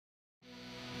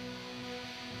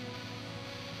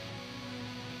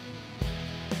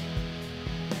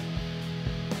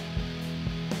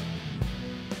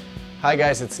Hi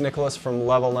guys, it's Nicholas from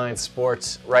Level 9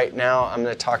 Sports. Right now I'm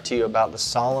going to talk to you about the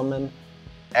Salomon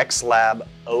X Lab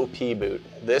OP boot.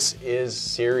 This is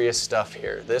serious stuff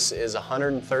here. This is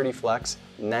 130 flex,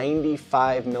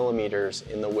 95 millimeters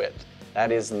in the width.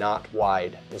 That is not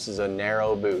wide. This is a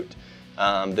narrow boot.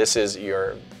 This is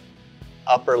your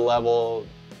upper level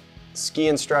ski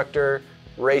instructor,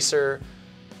 racer.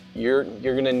 You're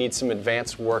going to need some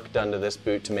advanced work done to this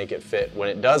boot to make it fit. When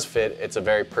it does fit, it's a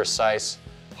very precise,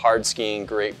 hard skiing,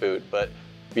 great boot, but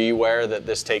be aware that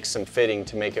this takes some fitting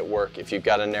to make it work. If you've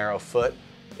got a narrow foot,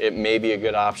 it may be a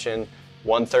good option.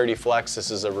 130 flex,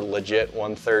 this is a legit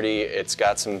 130. It's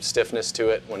got some stiffness to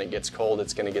it. When it gets cold,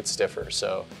 it's going to get stiffer.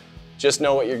 So just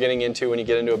know what you're getting into when you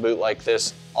get into a boot like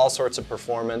this. All sorts of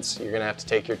performance. You're going to have to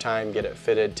take your time, get it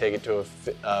fitted, take it to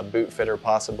a boot fitter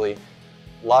possibly.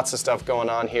 Lots of stuff going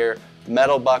on here.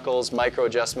 Metal buckles, micro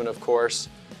adjustment of course.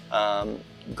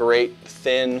 Great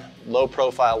thin, low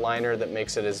profile liner that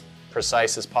makes it as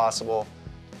precise as possible.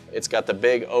 It's got the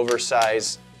big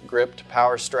oversized gripped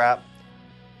power strap.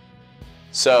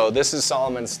 So this is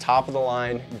Salomon's top of the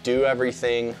line, do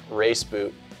everything race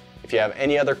boot. If you have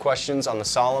any other questions on the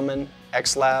Salomon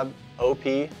X Lab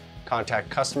OP, contact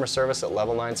customer service at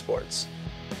Level 9 Sports.